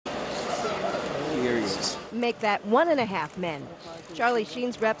basis. Make that 1.5 men. Charlie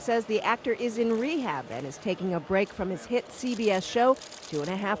Sheen's rep says the actor is in rehab and is taking a break from his hit CBS show,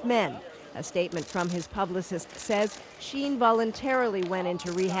 2.5 Men. A statement from his publicist says Sheen voluntarily went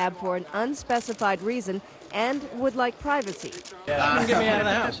into rehab for an unspecified reason and would like privacy. Get me out of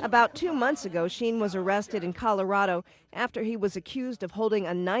the house. About 2 months ago, Sheen was arrested in Colorado after he was accused of holding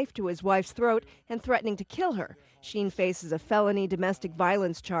a knife to his wife's throat and threatening to kill her. Sheen faces a felony domestic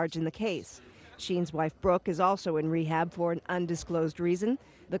violence charge in the case. Sheen's wife, Brooke, is also in rehab for an undisclosed reason.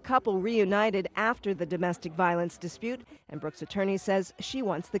 The couple reunited after the domestic violence dispute, and Brooke's attorney says she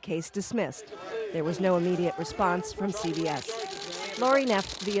wants the case dismissed. There was no immediate response from CBS. Lori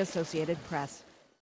Neff, The Associated Press.